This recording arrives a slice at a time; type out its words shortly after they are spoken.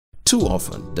Too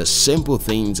often, the simple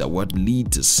things are what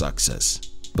lead to success.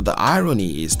 But the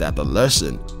irony is that the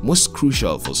lesson most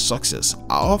crucial for success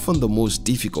are often the most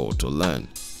difficult to learn.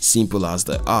 Simple as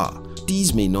they are,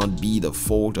 these may not be the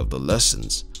fault of the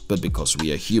lessons, but because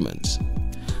we are humans.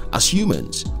 As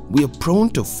humans, we are prone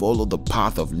to follow the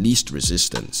path of least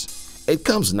resistance. It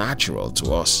comes natural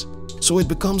to us, so it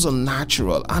becomes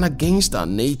unnatural and against our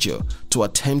nature to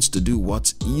attempt to do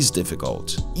what is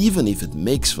difficult, even if it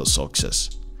makes for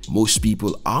success. Most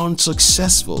people aren't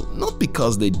successful not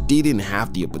because they didn't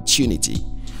have the opportunity,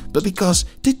 but because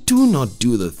they do not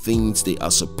do the things they are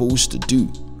supposed to do.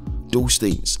 Those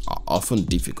things are often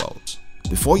difficult.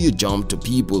 Before you jump to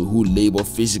people who labor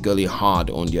physically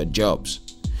hard on their jobs,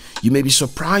 you may be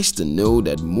surprised to know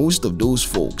that most of those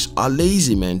folks are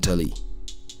lazy mentally.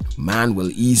 Man will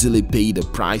easily pay the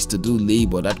price to do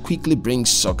labor that quickly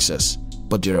brings success,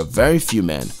 but there are very few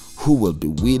men who will be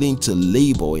willing to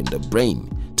labor in the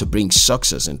brain to bring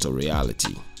success into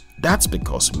reality. That's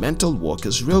because mental work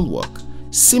is real work,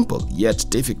 simple yet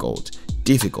difficult,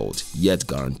 difficult yet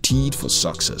guaranteed for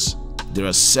success. There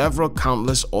are several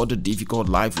countless other difficult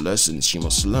life lessons you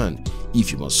must learn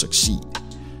if you must succeed.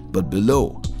 But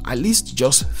below, I list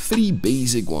just 3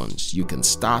 basic ones you can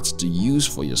start to use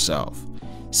for yourself.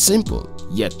 Simple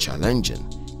yet challenging,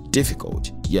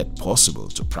 difficult yet possible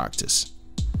to practice.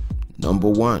 Number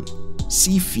 1.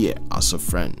 See fear as a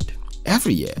friend.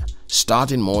 Every year,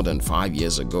 starting more than 5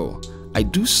 years ago, I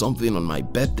do something on my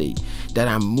birthday that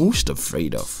I'm most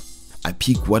afraid of. I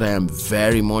pick what I am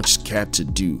very much scared to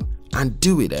do and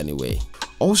do it anyway.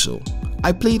 Also,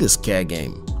 I play the scare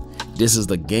game. This is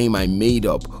the game I made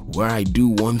up where I do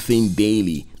one thing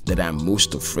daily that I'm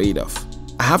most afraid of.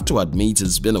 I have to admit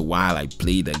it's been a while I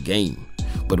played the game,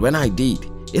 but when I did,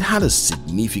 it had a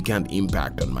significant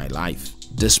impact on my life.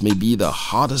 This may be the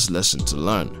hardest lesson to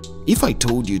learn. If I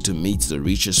told you to meet the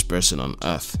richest person on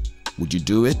earth, would you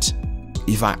do it?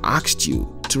 If I asked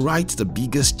you to write the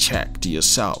biggest check to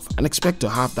yourself and expect to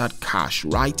have that cash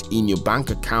right in your bank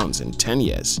accounts in 10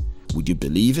 years, would you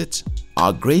believe it?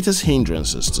 Our greatest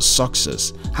hindrances to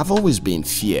success have always been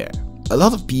fear. A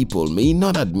lot of people may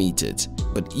not admit it,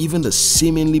 but even the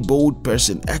seemingly bold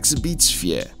person exhibits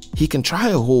fear. He can try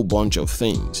a whole bunch of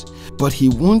things, but he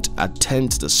won't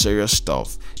attempt the serious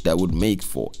stuff that would make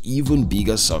for even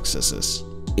bigger successes.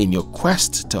 In your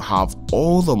quest to have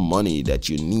all the money that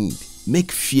you need,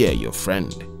 make fear your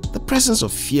friend. The presence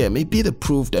of fear may be the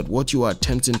proof that what you are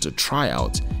attempting to try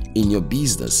out in your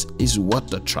business is worth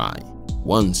the try.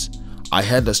 Once, I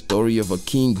heard the story of a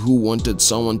king who wanted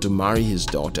someone to marry his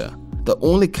daughter. The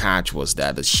only catch was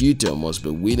that the suitor must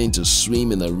be willing to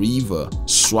swim in a river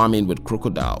swarming with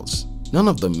crocodiles. None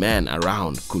of the men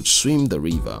around could swim the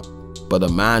river, but the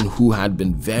man who had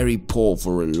been very poor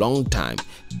for a long time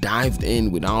dived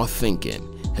in without thinking.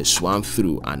 He swam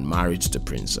through and married the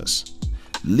princess.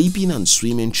 Leaping and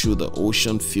swimming through the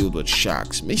ocean filled with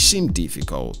sharks may seem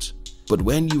difficult, but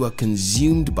when you are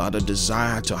consumed by the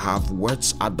desire to have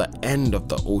words at the end of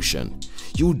the ocean,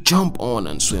 you jump on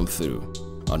and swim through.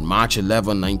 On March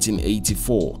 11,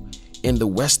 1984, in the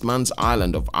Westmans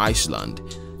Island of Iceland,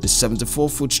 the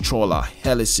 74-foot trawler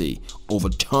Hellesay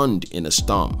overturned in a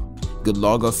storm.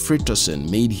 Guðlaugur Friðriksson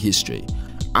made history.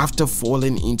 After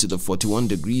falling into the 41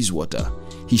 degrees water,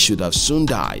 he should have soon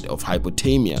died of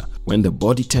hypothermia. When the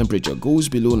body temperature goes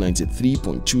below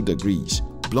 93.2 degrees,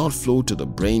 blood flow to the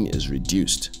brain is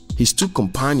reduced. His 2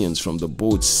 companions from the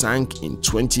boat sank in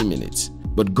 20 minutes,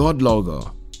 but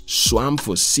Guðlaugur swam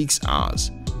for 6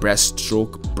 hours,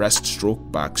 breaststroke,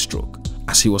 breaststroke, backstroke.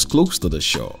 As he was close to the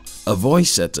shore, a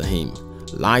voice said to him,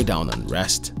 "Lie down and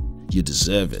rest. You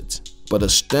deserve it." But a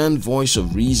stern voice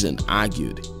of reason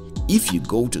argued, "If you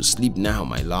go to sleep now,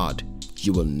 my lord,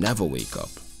 you will never wake up."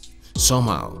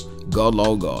 Somehow,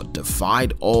 Guðlaugur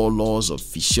defied all laws of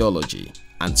physiology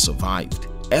and survived.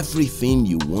 Everything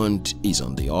you want is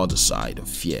on the other side of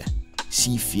fear.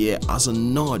 See fear as a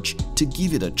nudge to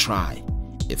give it a try.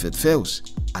 If it fails,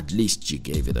 at least you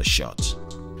gave it a shot.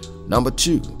 Number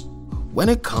 2. When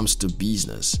it comes to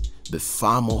business, be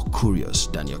far more curious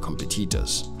than your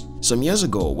competitors. Some years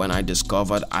ago, when I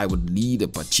discovered I would lead a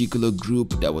particular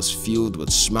group that was filled with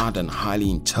smart and highly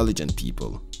intelligent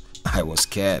people, I was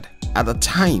scared. At the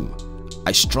time,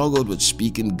 I struggled with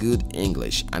speaking good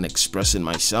English and expressing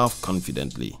myself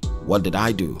confidently. What did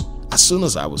I do? As soon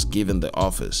as I was given the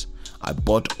office, I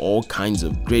bought all kinds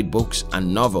of great books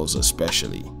and novels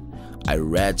especially. I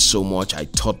read so much I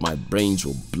thought my brains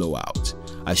would blow out.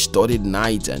 I studied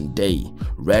night and day,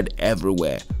 read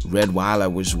everywhere, read while I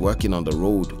was working on the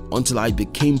road until I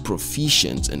became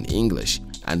proficient in English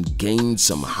and gained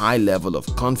some high level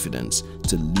of confidence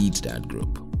to lead that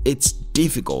group. It's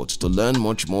difficult to learn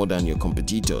much more than your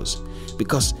competitors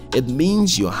because it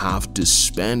means you have to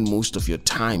spend most of your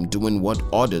time doing what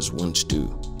others won't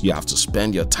do. You have to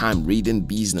spend your time reading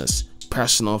business,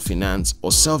 personal finance,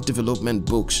 or self-development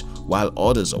books while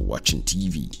others are watching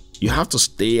TV. You have to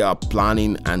stay up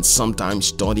planning and sometimes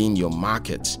studying your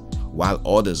market while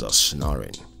others are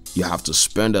snoring. You have to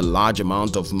spend a large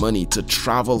amount of money to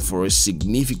travel for a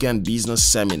significant business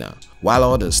seminar while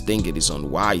others think it is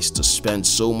unwise to spend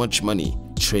so much money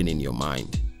training your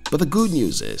mind. But the good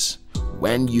news is,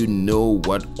 when you know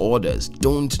what others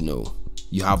don't know,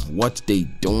 you have what they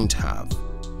don't have.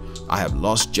 I have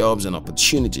lost jobs and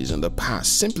opportunities in the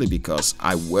past simply because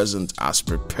I wasn't as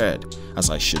prepared as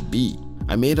I should be.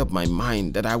 I made up my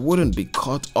mind that I wouldn't be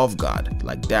caught off guard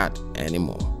like that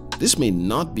anymore. This may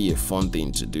not be a fun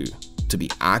thing to do, to be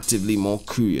actively more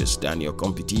curious than your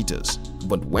competitors.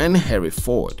 But when Henry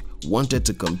Ford wanted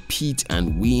to compete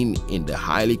and win in the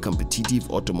highly competitive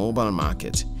automobile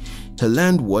market, he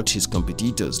learned what his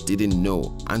competitors didn't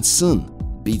know and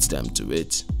soon beat them to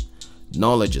it.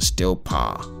 Knowledge is still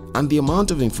power, and the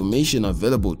amount of information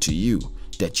available to you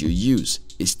that you use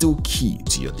is still key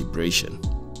to your liberation.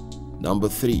 Number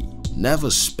 3.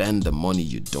 Never spend the money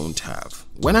you don't have.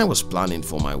 When I was planning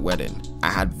for my wedding, I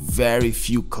had very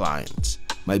few clients.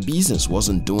 My business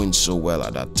wasn't doing so well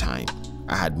at that time.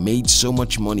 I had made so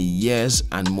much money years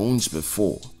and months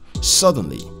before.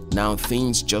 Suddenly, now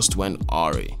things just went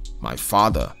awry. My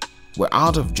father were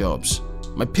out of jobs.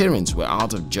 My parents were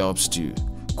out of jobs too.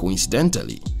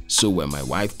 Coincidentally, so were my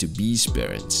wife-to-be's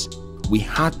parents. We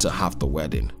had to have the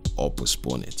wedding or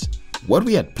postpone it. What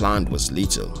we had planned was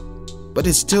little, but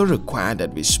it still required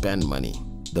that we spend money.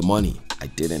 The money I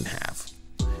didn't have.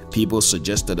 People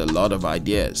suggested a lot of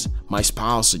ideas. My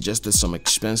spouse suggested some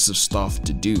expensive stuff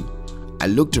to do. I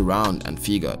looked around and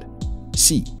figured,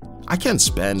 see, I can't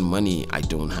spend money I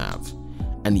don't have.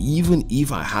 And even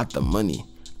if I had the money,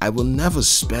 I will never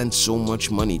spend so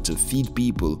much money to feed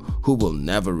people who will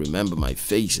never remember my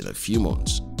face in a few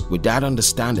months. With that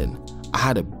understanding, I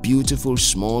had a beautiful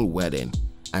small wedding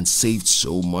and saved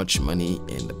so much money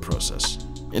in the process.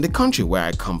 In the country where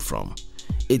I come from,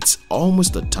 it's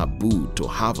almost a taboo to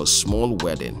have a small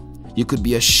wedding. You could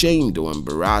be ashamed or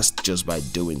embarrassed just by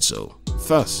doing so.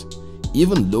 First,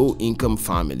 even low-income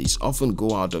families often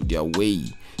go out of their way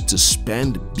to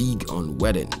spend big on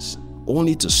weddings,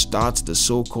 only to start the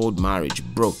so-called marriage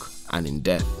broke and in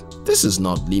debt. This is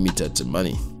not limited to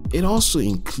money. It also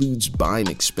includes buying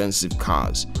expensive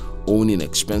cars, owning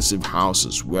expensive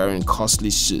houses, wearing costly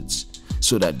suits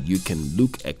so that you can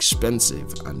look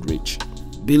expensive and rich.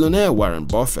 Billionaire Warren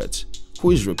Buffett,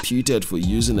 who is reputed for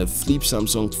using a flip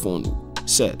Samsung phone,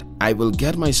 said, "I will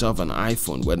get myself an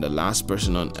iPhone when the last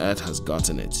person on earth has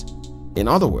gotten it." In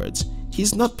other words,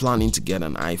 he's not planning to get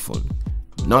an iPhone,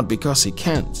 not because he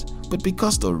can't, but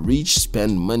because the rich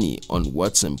spend money on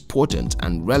what's important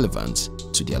and relevant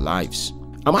to their lives.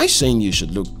 Am I saying you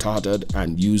should look tattered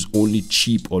and use only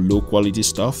cheap or low quality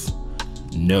stuff?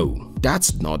 No,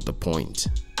 that's not the point.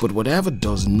 But whatever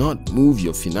does not move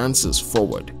your finances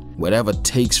forward, whatever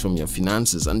takes from your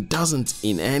finances and doesn't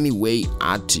in any way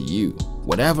add to you,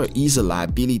 whatever is a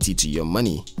liability to your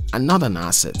money and not an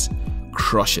asset,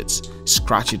 crush it,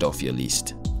 scratch it off your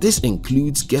list. This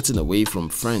includes getting away from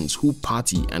friends who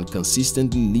party and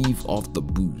consistently live off the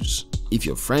booze. If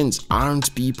your friends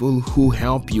aren't people who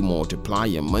help you multiply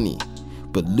your money,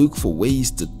 but look for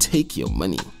ways to take your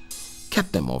money,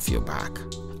 get them off your back.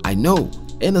 I know,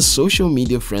 in a social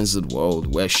media frenzied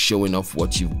world where showing off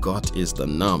what you've got is the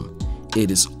norm, it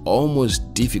is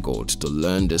almost difficult to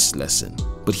learn this lesson.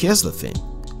 But here's the thing,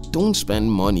 don't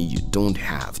spend money you don't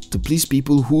have to please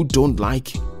people who don't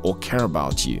like or care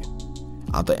about you.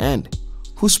 At the end,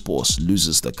 whose purse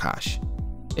loses the cash?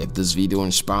 If this video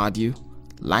inspired you,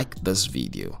 like this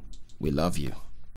video. We love you.